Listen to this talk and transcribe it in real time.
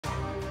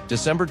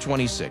December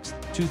 26,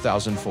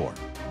 2004.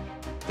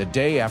 The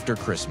day after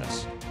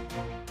Christmas.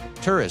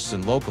 Tourists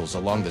and locals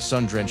along the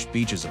sun-drenched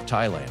beaches of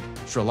Thailand,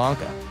 Sri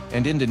Lanka,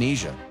 and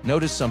Indonesia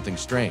noticed something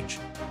strange.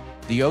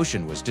 The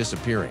ocean was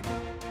disappearing.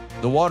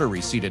 The water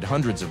receded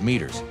hundreds of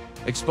meters,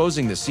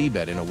 exposing the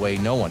seabed in a way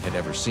no one had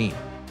ever seen.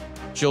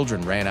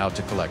 Children ran out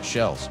to collect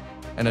shells,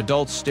 and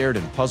adults stared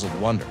in puzzled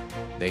wonder.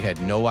 They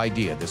had no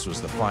idea this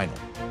was the final,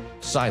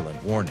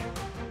 silent warning.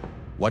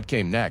 What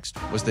came next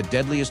was the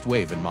deadliest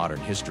wave in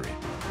modern history.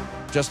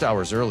 Just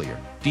hours earlier,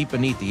 deep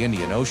beneath the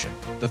Indian Ocean,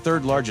 the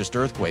third largest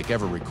earthquake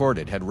ever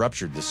recorded had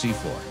ruptured the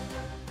seafloor.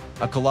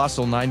 A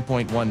colossal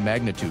 9.1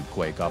 magnitude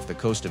quake off the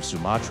coast of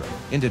Sumatra,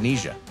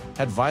 Indonesia,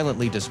 had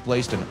violently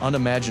displaced an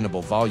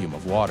unimaginable volume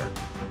of water.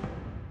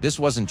 This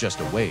wasn't just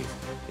a wave,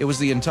 it was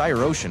the entire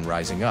ocean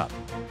rising up.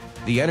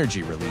 The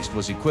energy released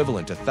was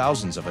equivalent to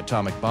thousands of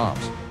atomic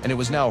bombs, and it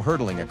was now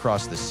hurtling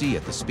across the sea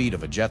at the speed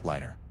of a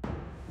jetliner.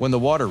 When the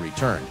water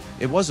returned,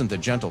 it wasn't the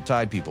gentle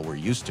tide people were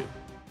used to.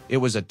 It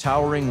was a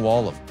towering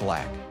wall of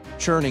black,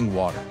 churning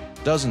water,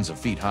 dozens of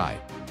feet high,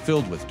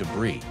 filled with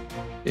debris.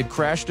 It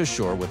crashed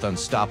ashore with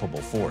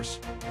unstoppable force,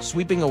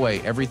 sweeping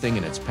away everything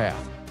in its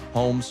path: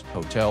 homes,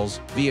 hotels,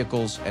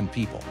 vehicles, and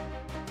people.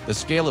 The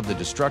scale of the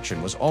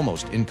destruction was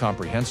almost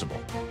incomprehensible.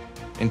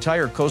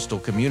 Entire coastal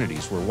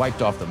communities were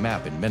wiped off the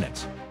map in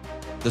minutes.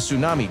 The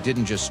tsunami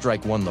didn't just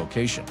strike one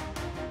location.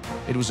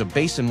 It was a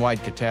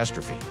basin-wide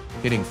catastrophe,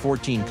 hitting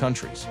 14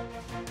 countries.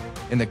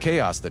 In the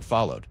chaos that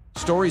followed,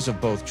 stories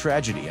of both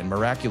tragedy and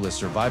miraculous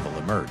survival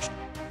emerged.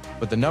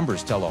 But the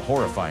numbers tell a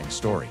horrifying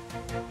story.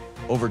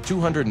 Over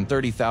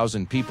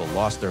 230,000 people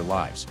lost their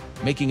lives,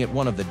 making it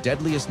one of the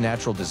deadliest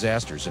natural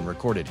disasters in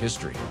recorded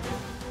history.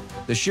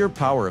 The sheer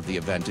power of the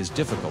event is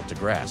difficult to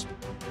grasp.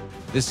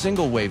 This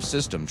single-wave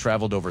system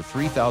traveled over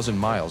 3,000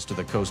 miles to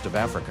the coast of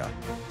Africa,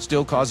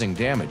 still causing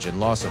damage and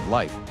loss of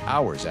life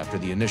hours after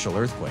the initial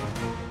earthquake.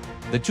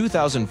 The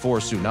 2004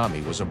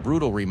 tsunami was a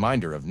brutal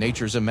reminder of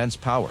nature's immense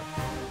power.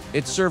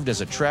 It served as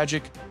a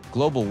tragic,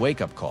 global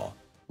wake-up call,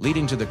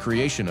 leading to the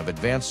creation of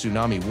advanced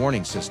tsunami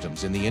warning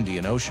systems in the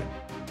Indian Ocean.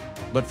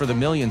 But for the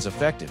millions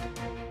affected,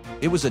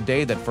 it was a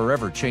day that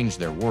forever changed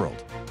their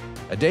world.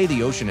 A day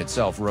the ocean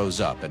itself rose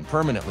up and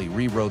permanently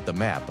rewrote the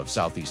map of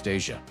Southeast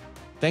Asia.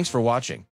 Thanks for watching.